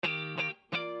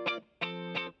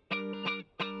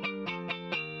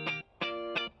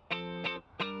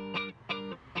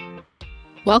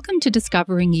Welcome to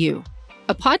Discovering You,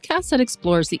 a podcast that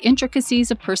explores the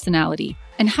intricacies of personality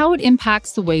and how it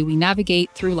impacts the way we navigate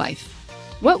through life.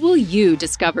 What will you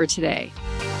discover today?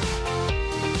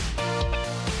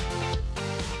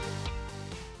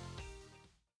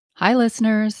 Hi,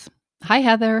 listeners. Hi,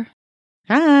 Heather.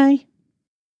 Hi.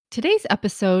 Today's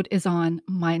episode is on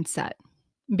mindset.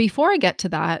 Before I get to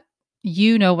that,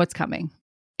 you know what's coming.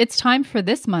 It's time for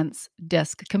this month's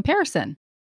DISC comparison.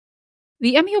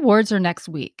 The Emmy Awards are next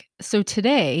week, so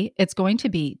today it's going to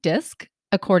be DISC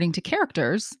according to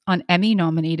characters on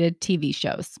Emmy-nominated TV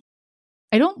shows.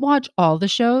 I don't watch all the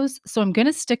shows, so I'm going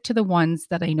to stick to the ones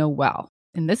that I know well.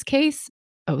 In this case,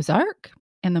 Ozark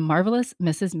and The Marvelous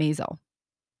Mrs. Maisel.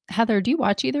 Heather, do you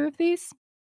watch either of these?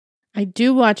 I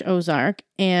do watch Ozark,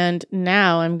 and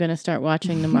now I'm going to start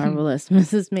watching The Marvelous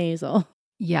Mrs. Maisel.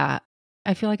 Yeah,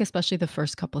 I feel like especially the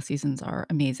first couple seasons are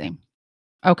amazing.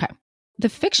 Okay. The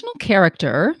fictional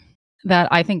character that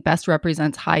I think best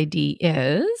represents Heidi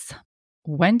is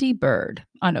Wendy Bird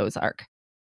on Ozark.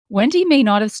 Wendy may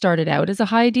not have started out as a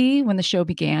Heidi when the show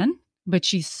began, but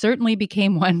she certainly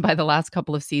became one by the last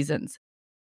couple of seasons.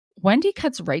 Wendy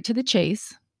cuts right to the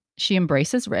chase, she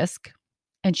embraces risk,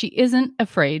 and she isn't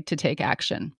afraid to take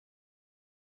action.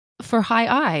 For High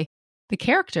I, the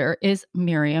character is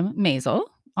Miriam Maisel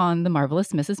on The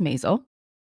Marvelous Mrs. Maisel.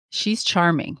 She's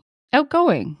charming,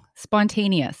 outgoing,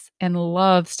 spontaneous, and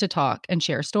loves to talk and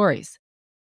share stories.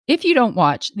 If you don't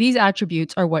watch, these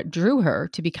attributes are what drew her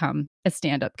to become a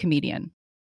stand-up comedian.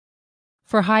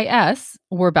 For High S,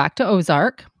 we're back to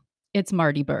Ozark. It's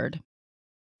Marty Bird.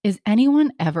 Is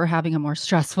anyone ever having a more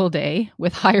stressful day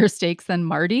with higher stakes than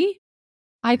Marty?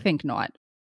 I think not.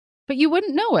 But you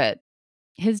wouldn't know it.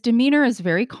 His demeanor is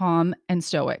very calm and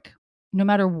stoic. No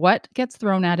matter what gets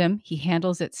thrown at him, he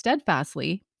handles it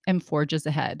steadfastly and forges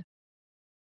ahead.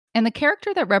 And the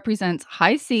character that represents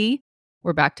High C,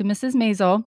 we're back to Mrs.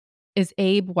 Maisel, is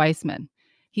Abe Weissman.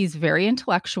 He's very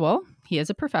intellectual. He is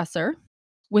a professor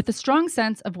with a strong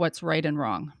sense of what's right and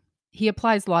wrong. He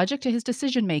applies logic to his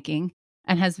decision-making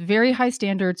and has very high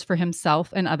standards for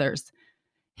himself and others.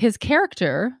 His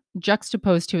character,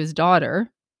 juxtaposed to his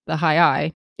daughter, the High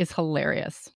I, is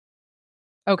hilarious.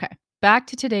 Okay, back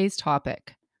to today's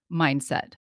topic,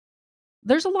 mindset.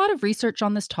 There's a lot of research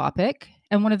on this topic,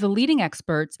 and one of the leading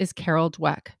experts is Carol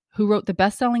Dweck, who wrote the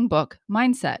best-selling book,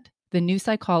 Mindset, The New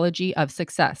Psychology of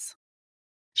Success.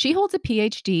 She holds a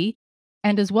PhD,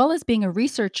 and as well as being a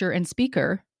researcher and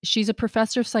speaker, she's a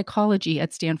professor of psychology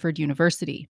at Stanford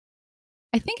University.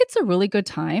 I think it's a really good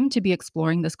time to be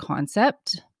exploring this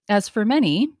concept, as for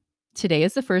many, today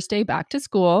is the first day back to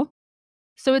school,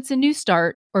 so it's a new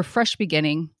start or fresh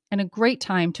beginning and a great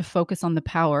time to focus on the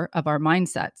power of our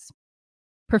mindsets.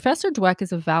 Professor Dweck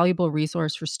is a valuable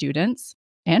resource for students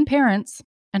and parents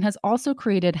and has also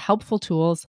created helpful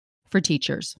tools for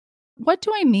teachers. What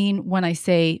do I mean when I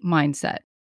say mindset?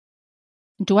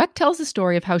 Dweck tells the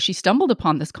story of how she stumbled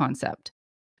upon this concept.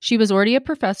 She was already a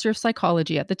professor of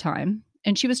psychology at the time,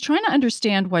 and she was trying to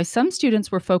understand why some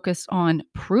students were focused on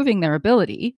proving their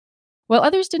ability, while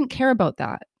others didn't care about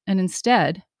that and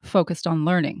instead focused on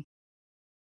learning.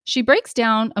 She breaks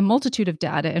down a multitude of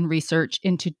data and research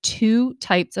into two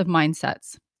types of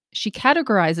mindsets. She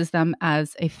categorizes them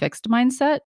as a fixed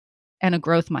mindset and a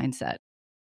growth mindset.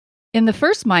 In the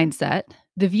first mindset,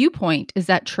 the viewpoint is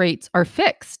that traits are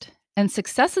fixed, and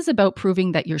success is about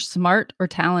proving that you're smart or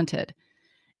talented.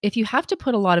 If you have to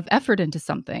put a lot of effort into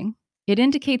something, it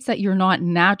indicates that you're not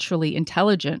naturally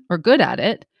intelligent or good at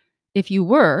it. If you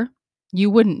were, you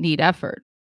wouldn't need effort.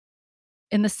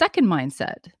 In the second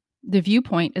mindset, the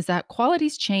viewpoint is that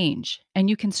qualities change and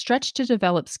you can stretch to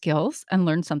develop skills and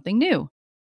learn something new.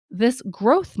 This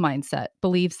growth mindset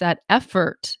believes that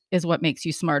effort is what makes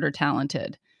you smart or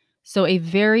talented. So a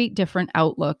very different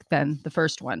outlook than the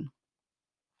first one.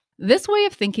 This way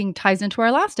of thinking ties into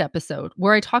our last episode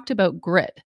where I talked about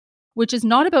grit, which is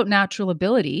not about natural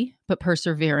ability, but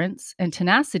perseverance and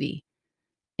tenacity.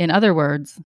 In other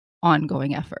words,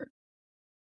 ongoing effort.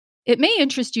 It may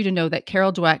interest you to know that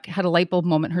Carol Dweck had a light bulb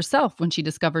moment herself when she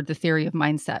discovered the theory of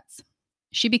mindsets.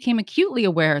 She became acutely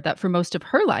aware that for most of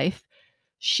her life,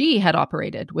 she had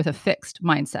operated with a fixed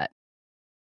mindset.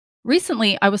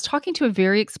 Recently, I was talking to a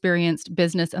very experienced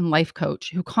business and life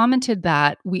coach who commented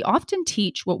that we often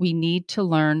teach what we need to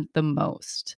learn the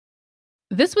most.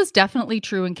 This was definitely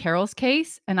true in Carol's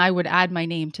case, and I would add my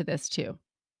name to this too.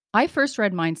 I first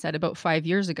read Mindset about 5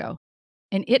 years ago,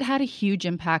 and it had a huge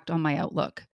impact on my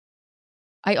outlook.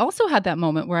 I also had that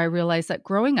moment where I realized that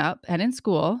growing up and in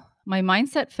school, my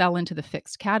mindset fell into the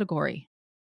fixed category.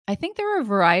 I think there are a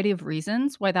variety of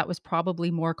reasons why that was probably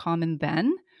more common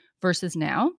then versus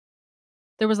now.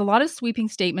 There was a lot of sweeping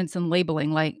statements and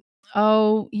labeling like,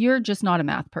 oh, you're just not a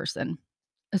math person.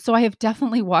 So I have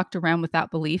definitely walked around with that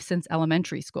belief since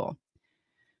elementary school.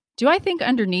 Do I think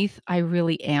underneath I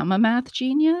really am a math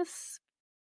genius?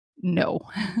 No.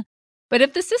 But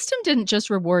if the system didn't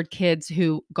just reward kids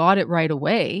who got it right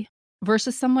away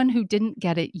versus someone who didn't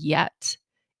get it yet,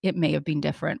 it may have been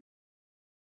different.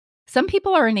 Some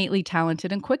people are innately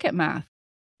talented and quick at math,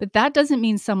 but that doesn't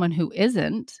mean someone who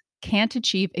isn't can't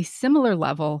achieve a similar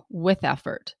level with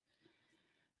effort.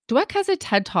 Dweck has a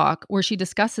TED Talk where she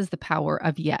discusses the power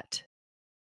of yet.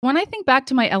 When I think back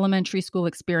to my elementary school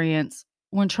experience,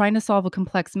 when trying to solve a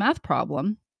complex math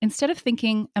problem, instead of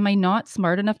thinking, am I not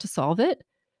smart enough to solve it?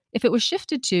 If it was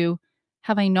shifted to,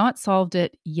 have I not solved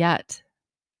it yet?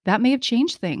 That may have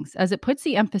changed things as it puts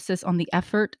the emphasis on the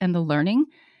effort and the learning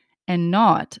and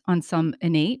not on some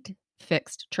innate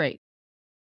fixed trait.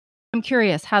 I'm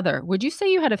curious, Heather, would you say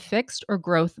you had a fixed or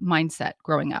growth mindset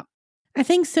growing up? I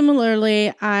think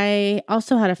similarly, I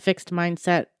also had a fixed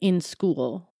mindset in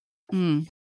school. Mm,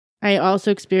 I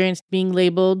also experienced being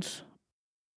labeled,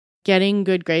 getting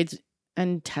good grades,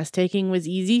 and test taking was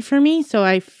easy for me. So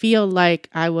I feel like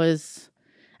I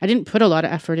didn't put a lot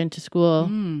of effort into school.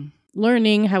 mm.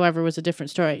 Learning, however, was a different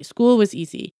story. School was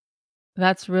easy.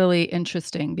 That's really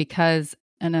interesting because,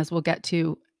 and as we'll get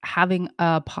to, having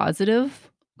a positive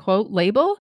quote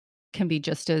label can be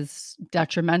just as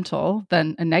detrimental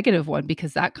than a negative one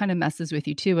because that kind of messes with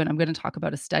you too. And I'm going to talk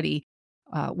about a study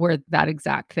where that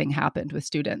exact thing happened with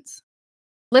students.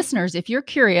 Listeners, if you're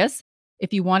curious,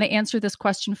 if you want to answer this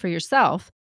question for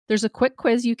yourself, there's a quick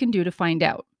quiz you can do to find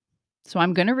out. So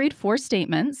I'm going to read 4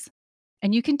 statements,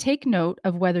 and you can take note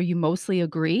of whether you mostly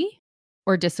agree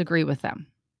or disagree with them.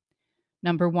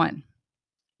 Number 1,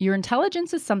 your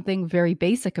intelligence is something very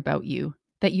basic about you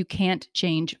that you can't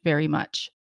change very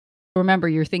much. Remember,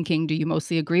 you're thinking, do you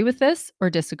mostly agree with this or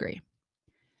disagree?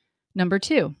 Number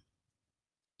 2,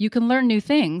 you can learn new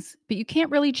things, but you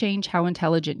can't really change how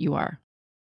intelligent you are.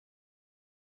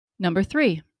 Number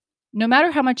 3, no matter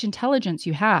how much intelligence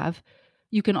you have,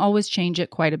 you can always change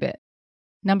it quite a bit.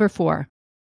 Number 4,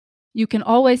 you can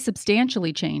always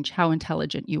substantially change how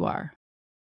intelligent you are.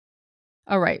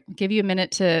 All right, give you a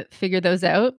minute to figure those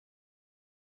out.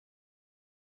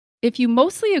 If you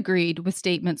mostly agreed with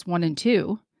statements 1 and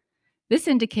 2, this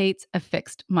indicates a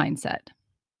fixed mindset.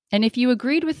 And if you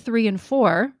agreed with 3 and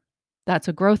 4, that's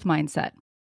a growth mindset.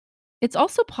 It's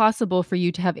also possible for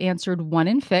you to have answered 1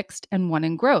 in fixed and 1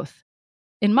 in growth.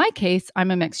 In my case,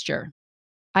 I'm a mixture.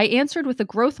 I answered with a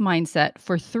growth mindset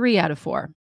for 3 out of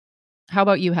 4. How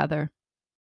about you, Heather?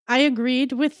 I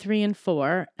agreed with 3 and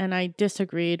 4, and I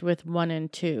disagreed with 1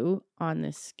 and 2 on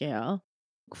this scale.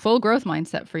 Full growth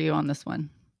mindset for you on this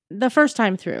one. The first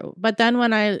time through. But then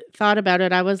when I thought about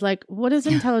it, I was like, what does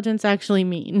intelligence actually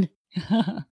mean?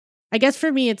 I guess for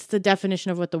me, it's the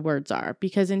definition of what the words are,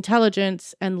 because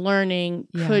intelligence and learning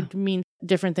could mean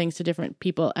different things to different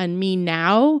people. And me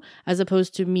now, as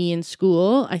opposed to me in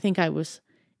school, I think I was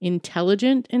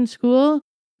intelligent in school,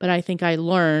 but I think I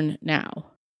learn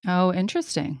now. Oh,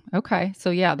 interesting. Okay. So,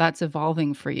 yeah, that's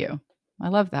evolving for you. I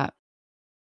love that.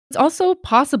 It's also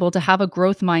possible to have a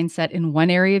growth mindset in one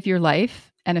area of your life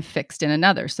and a fixed in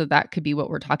another. So, that could be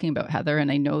what we're talking about, Heather.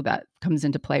 And I know that comes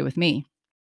into play with me.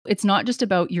 It's not just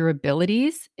about your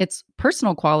abilities, it's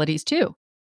personal qualities too.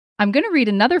 I'm going to read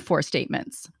another 4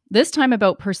 statements, this time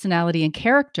about personality and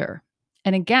character.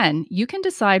 And again, you can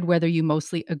decide whether you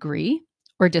mostly agree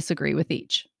or disagree with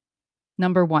each.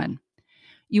 Number 1,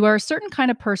 you are a certain kind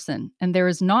of person, and there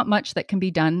is not much that can be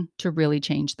done to really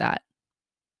change that.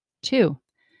 2,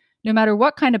 no matter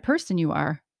what kind of person you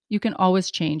are, you can always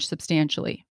change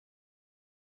substantially.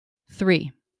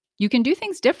 3, you can do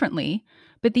things differently,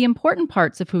 but the important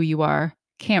parts of who you are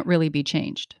can't really be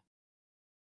changed.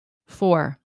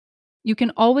 4, you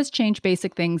can always change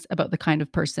basic things about the kind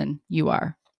of person you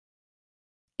are.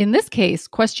 In this case,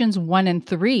 questions 1 and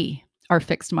 3 are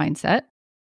fixed mindset,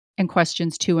 and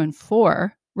questions 2 and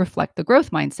 4 reflect the growth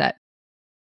mindset.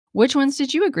 Which ones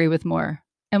did you agree with more?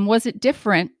 And was it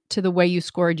different to the way you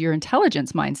scored your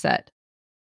intelligence mindset?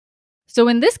 So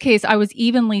in this case, I was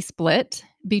evenly split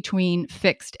between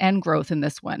fixed and growth in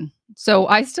this one. So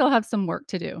I still have some work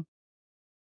to do.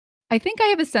 I think I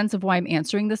have a sense of why I'm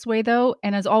answering this way, though,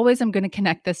 and as always, I'm going to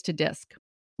connect this to DISC.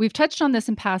 We've touched on this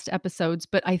in past episodes,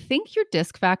 but I think your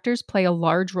DISC factors play a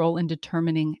large role in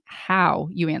determining how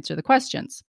you answer the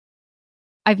questions.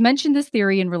 I've mentioned this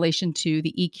theory in relation to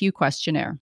the EQ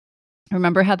questionnaire.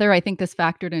 Remember, Heather, I think this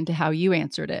factored into how you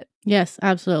answered it. Yes,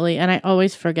 absolutely. And I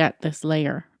always forget this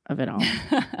layer of it all.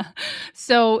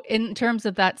 So, in terms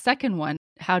of that second one,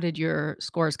 how did your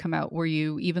scores come out? Were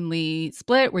you evenly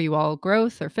split? Were you all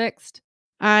growth or fixed?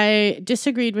 I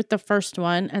disagreed with the first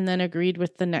one and then agreed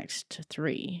with the next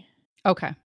three.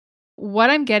 Okay. What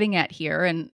I'm getting at here,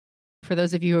 and for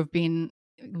those of you who have been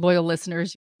loyal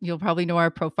listeners, you'll probably know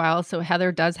our profile. So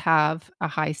Heather does have a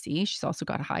high C. She's also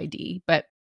got a high D. But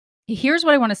here's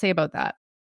what I want to say about that.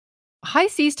 High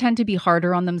Cs tend to be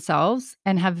harder on themselves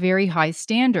and have very high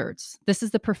standards. This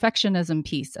is the perfectionism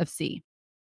piece of C.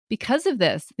 Because of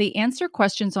this, they answer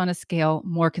questions on a scale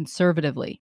more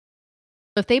conservatively.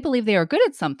 If they believe they are good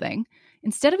at something,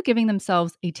 instead of giving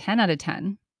themselves a 10 out of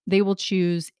 10, they will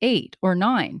choose 8 or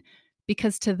 9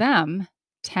 because to them,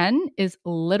 10 is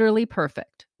literally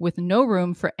perfect with no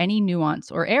room for any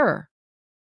nuance or error.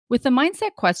 With the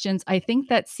mindset questions, I think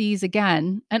that C's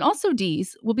again, and also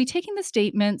D's, will be taking the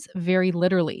statements very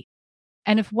literally.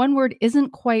 And if one word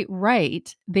isn't quite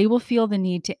right, they will feel the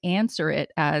need to answer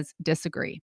it as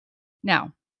disagree.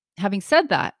 Now, having said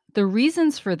that, the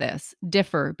reasons for this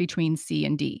differ between C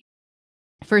and D.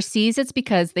 For C's, it's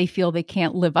because they feel they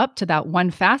can't live up to that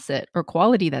one facet or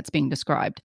quality that's being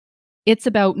described. It's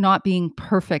about not being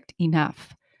perfect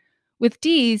enough. With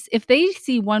D's, if they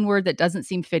see one word that doesn't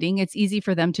seem fitting, it's easy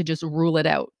for them to just rule it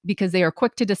out because they are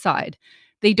quick to decide.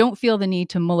 They don't feel the need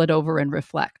to mull it over and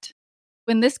reflect.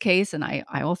 In this case, and I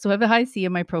also have a high C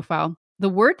in my profile, the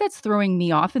word that's throwing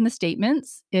me off in the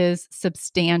statements is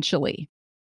substantially.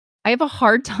 I have a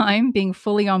hard time being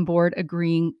fully on board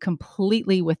agreeing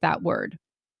completely with that word.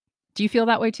 Do you feel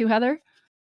that way too, Heather?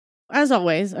 As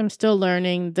always, I'm still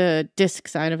learning the disc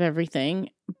side of everything,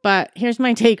 but here's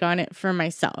my take on it for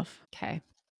myself. Okay.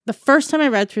 The first time I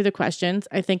read through the questions,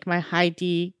 I think my high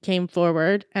D came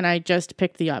forward and I just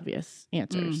picked the obvious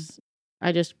answers.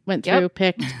 I just went through,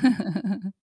 picked.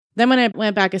 Then when I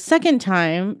went back a second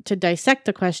time to dissect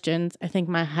the questions, I think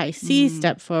my high C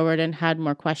stepped forward and had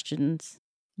more questions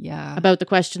about the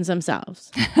questions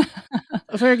themselves.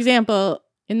 For example,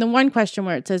 in the one question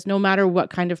where it says, no matter what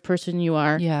kind of person you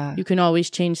are, you can always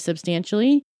change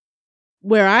substantially.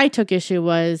 Where I took issue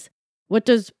was, what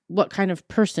does what kind of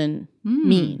person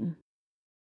mean?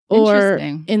 Or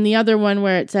in the other one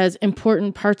where it says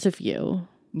important parts of you.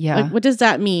 Like, what does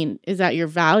that mean? Is that your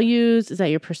values? Is that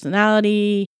your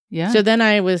personality? So then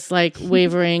I was like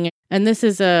wavering. And this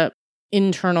is a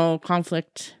internal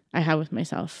conflict I have with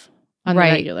myself on the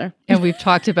regular. And we've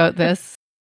talked about this.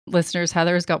 Listeners,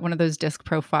 Heather's got one of those disc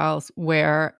profiles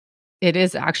where it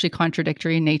is actually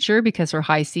contradictory in nature because her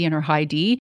high C and her high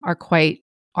D are quite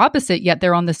opposite, yet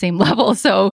they're on the same level.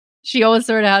 So she always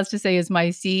sort of has to say, is my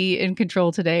C in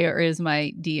control today or is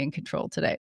my D in control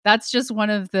today? That's just one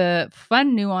of the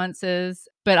fun nuances.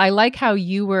 But I like how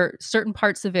you were, certain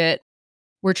parts of it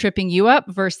were tripping you up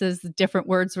versus different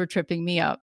words were tripping me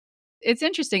up. It's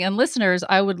interesting. And listeners,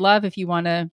 I would love if you want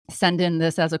to send in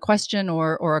this as a question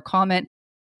or a comment,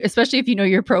 especially if you know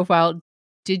your profile.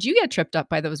 Did you get tripped up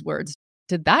by those words?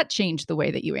 Did that change the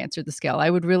way that you answered the scale? I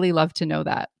would really love to know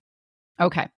that.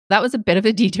 Okay, that was a bit of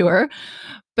a detour,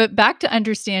 but back to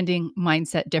understanding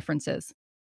mindset differences.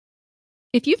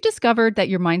 If you've discovered that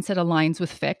your mindset aligns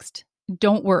with fixed,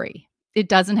 don't worry. It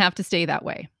doesn't have to stay that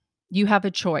way. You have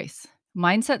a choice.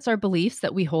 Mindsets are beliefs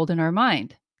that we hold in our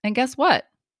mind. And guess what?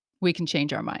 We can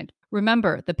change our mind.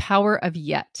 Remember the power of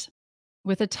yet.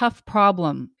 With a tough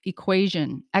problem,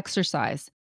 equation, exercise,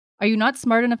 are you not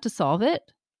smart enough to solve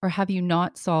it? Or have you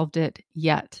not solved it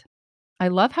yet? I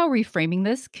love how reframing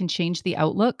this can change the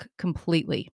outlook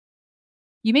completely.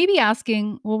 You may be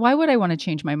asking, well, why would I want to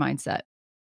change my mindset?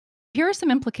 Here are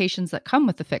some implications that come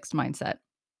with the fixed mindset.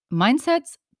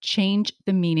 Mindsets change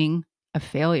the meaning of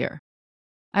failure.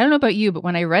 I don't know about you, but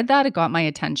when I read that, it got my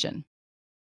attention.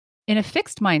 In a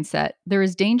fixed mindset, there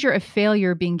is danger of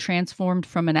failure being transformed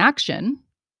from an action,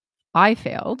 I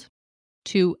failed,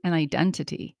 to an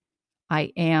identity,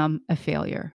 I am a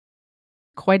failure.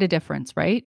 Quite a difference,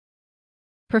 right?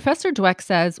 Professor Dweck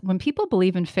says when people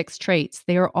believe in fixed traits,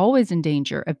 they are always in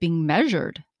danger of being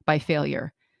measured by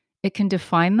failure. It can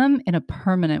define them in a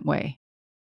permanent way.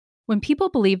 When people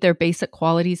believe their basic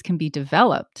qualities can be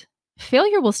developed,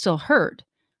 failure will still hurt,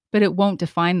 but it won't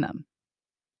define them.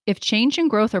 If change and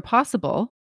growth are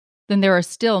possible, then there are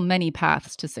still many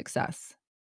paths to success.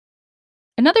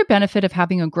 Another benefit of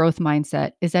having a growth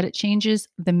mindset is that it changes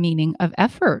the meaning of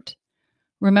effort.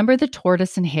 Remember the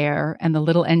tortoise and hare and the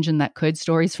little engine that could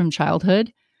stories from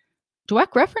childhood?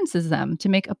 Dweck references them to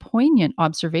make a poignant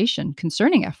observation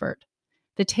concerning effort.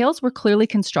 The tales were clearly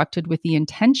constructed with the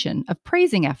intention of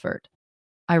praising effort.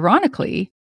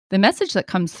 Ironically, the message that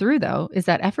comes through, though, is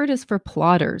that effort is for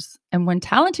plodders, and when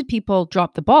talented people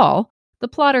drop the ball, the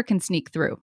plodder can sneak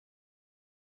through.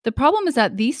 The problem is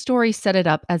that these stories set it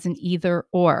up as an either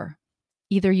or.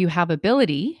 Either you have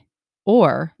ability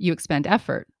or you expend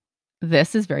effort.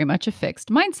 This is very much a fixed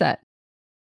mindset.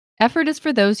 Effort is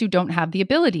for those who don't have the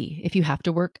ability. If you have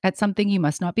to work at something, you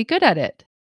must not be good at it.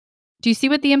 Do you see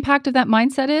what the impact of that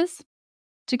mindset is?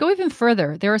 To go even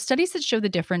further, there are studies that show the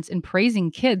difference in praising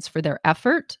kids for their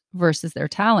effort versus their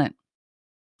talent.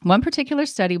 One particular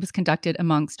study was conducted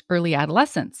amongst early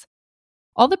adolescents.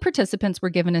 All the participants were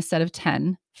given a set of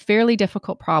 10 fairly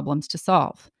difficult problems to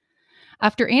solve.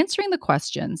 After answering the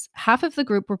questions, half of the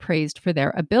group were praised for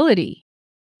their ability.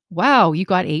 Wow, you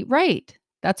got 8 right.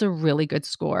 That's a really good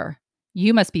score.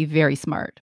 You must be very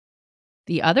smart.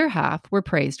 The other half were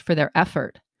praised for their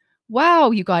effort.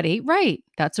 Wow, you got 8 right.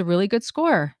 That's a really good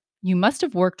score. You must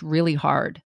have worked really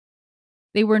hard.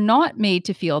 They were not made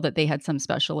to feel that they had some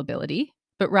special ability,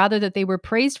 but rather that they were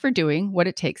praised for doing what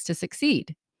it takes to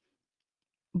succeed.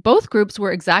 Both groups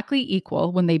were exactly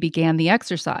equal when they began the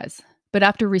exercise, but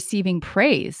after receiving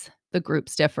praise, the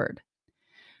groups differed.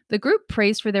 The group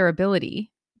praised for their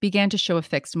ability began to show a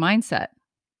fixed mindset.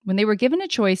 When they were given a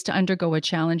choice to undergo a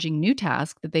challenging new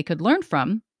task that they could learn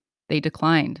from, they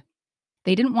declined.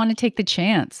 They didn't want to take the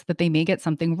chance that they may get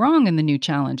something wrong in the new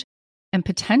challenge and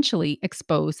potentially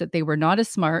expose that they were not as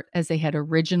smart as they had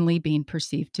originally been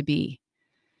perceived to be.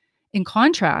 In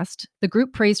contrast, the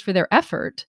group praised for their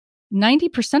effort.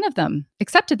 90% of them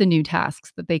accepted the new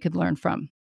tasks that they could learn from.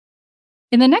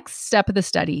 In the next step of the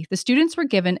study, the students were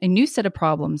given a new set of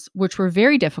problems which were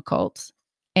very difficult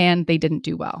and they didn't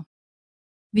do well.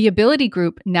 The ability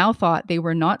group now thought they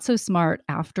were not so smart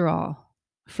after all.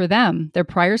 For them, their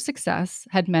prior success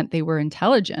had meant they were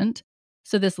intelligent,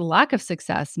 so this lack of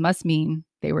success must mean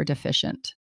they were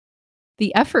deficient.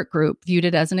 The effort group viewed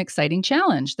it as an exciting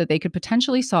challenge that they could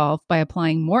potentially solve by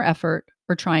applying more effort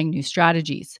or trying new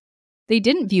strategies. They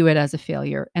didn't view it as a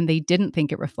failure, and they didn't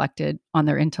think it reflected on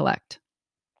their intellect.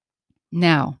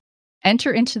 Now,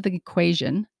 enter into the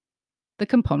equation the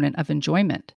component of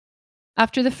enjoyment.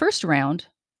 After the first round,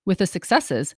 with the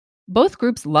successes, both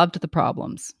groups loved the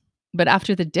problems. But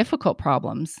after the difficult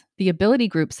problems, the ability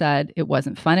group said it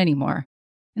wasn't fun anymore.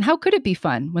 And how could it be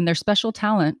fun when their special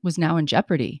talent was now in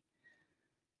jeopardy?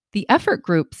 The effort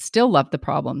group still loved the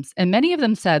problems, and many of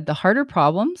them said the harder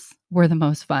problems were the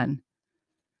most fun.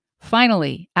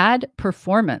 Finally, add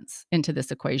performance into this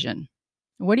equation.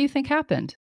 What do you think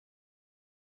happened?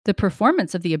 The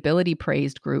performance of the ability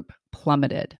praised group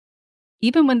plummeted,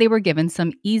 even when they were given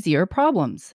some easier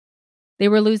problems. They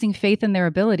were losing faith in their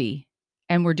ability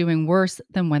and were doing worse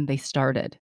than when they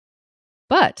started.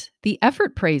 But the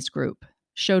effort praised group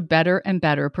showed better and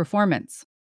better performance.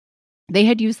 They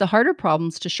had used the harder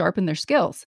problems to sharpen their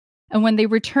skills, and when they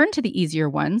returned to the easier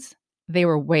ones, they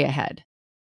were way ahead.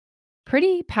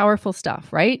 Pretty powerful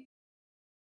stuff, right?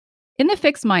 In the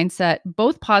fixed mindset,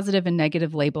 both positive and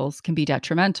negative labels can be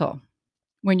detrimental.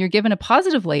 When you're given a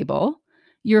positive label,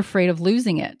 you're afraid of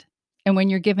losing it. And when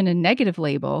you're given a negative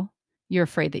label, you're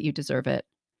afraid that you deserve it.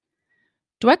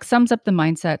 Dweck sums up the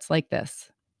mindsets like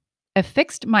this. A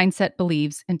fixed mindset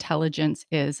believes intelligence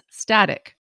is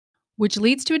static, which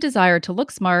leads to a desire to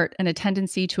look smart and a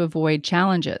tendency to avoid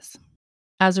challenges.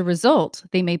 As a result,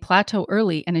 they may plateau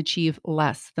early and achieve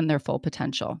less than their full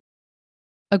potential.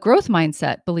 A growth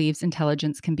mindset believes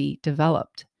intelligence can be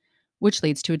developed, which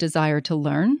leads to a desire to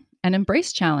learn and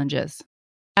embrace challenges.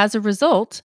 As a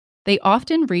result, they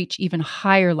often reach even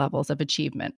higher levels of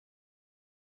achievement.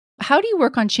 How do you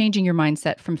work on changing your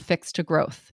mindset from fixed to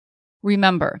growth?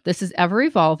 Remember, this is ever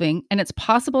evolving, and it's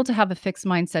possible to have a fixed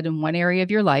mindset in one area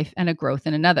of your life and a growth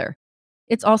in another.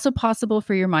 It's also possible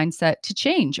for your mindset to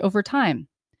change over time.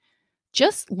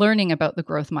 Just learning about the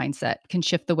growth mindset can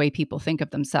shift the way people think of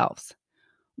themselves.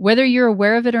 Whether you're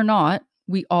aware of it or not,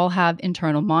 we all have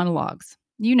internal monologues.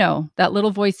 You know, that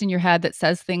little voice in your head that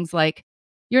says things like,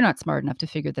 "You're not smart enough to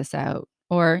figure this out,"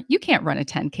 or "You can't run a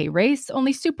 10K race,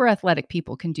 only super athletic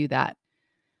people can do that."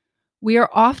 We are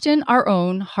often our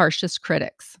own harshest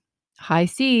critics. High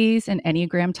Cs and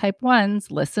Enneagram Type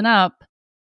 1s, listen up.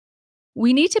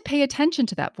 We need to pay attention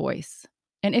to that voice.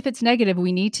 And if it's negative,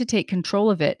 we need to take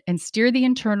control of it and steer the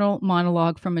internal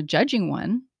monologue from a judging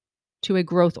one to a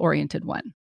growth-oriented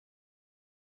one.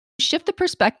 Shift the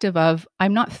perspective of,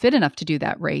 "I'm not fit enough to do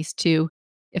that race," to,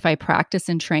 "If I practice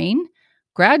and train,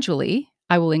 gradually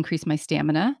I will increase my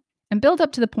stamina and build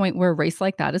up to the point where a race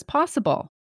like that is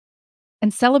possible."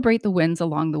 And celebrate the wins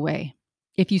along the way.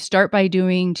 If you start by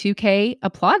doing 2K,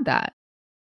 applaud that.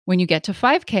 When you get to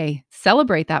 5K,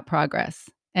 celebrate that progress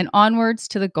and onwards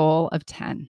to the goal of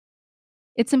 10.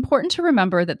 It's important to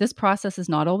remember that this process is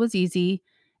not always easy,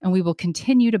 and we will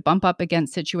continue to bump up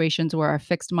against situations where our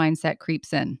fixed mindset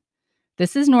creeps in.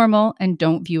 This is normal and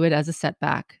don't view it as a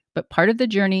setback, but part of the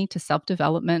journey to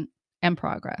self-development and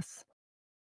progress.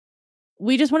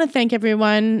 We just want to thank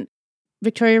everyone.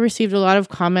 Victoria received a lot of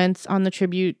comments on the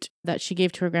tribute that she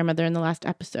gave to her grandmother in the last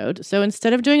episode. So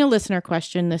instead of doing a listener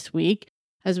question this week,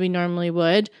 as we normally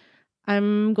would,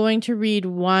 I'm going to read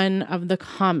one of the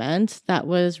comments that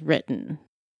was written.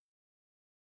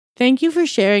 Thank you for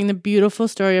sharing the beautiful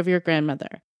story of your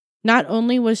grandmother. Not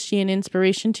only was she an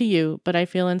inspiration to you, but I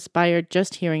feel inspired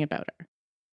just hearing about her.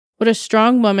 What a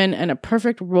strong woman and a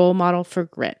perfect role model for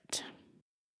grit.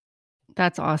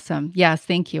 That's awesome. Yes,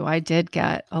 thank you. I did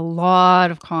get a lot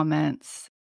of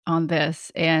comments on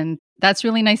this, and that's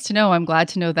really nice to know. I'm glad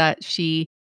to know that she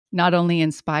not only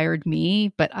inspired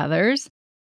me, but others.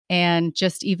 And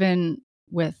just even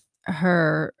with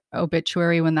her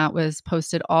obituary, when that was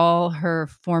posted, all her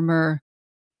former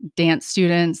dance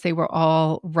students, they were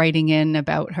all writing in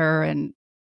about her and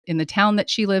in the town that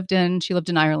she lived in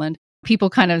Ireland.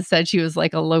 People kind of said she was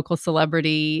like a local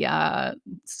celebrity.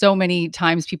 So many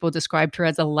times people described her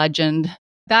as a legend.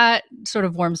 That sort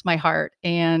of warms my heart.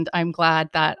 And I'm glad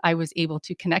that I was able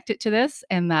to connect it to this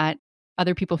and that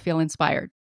other people feel inspired.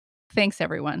 Thanks,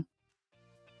 everyone.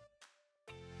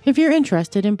 If you're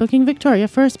interested in booking Victoria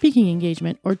for a speaking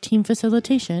engagement or team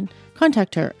facilitation,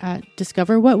 contact her at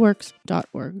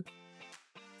discoverwhatworks.org.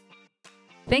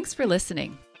 Thanks for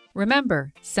listening.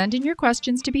 Remember, send in your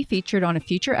questions to be featured on a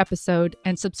future episode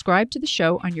and subscribe to the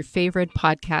show on your favorite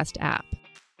podcast app.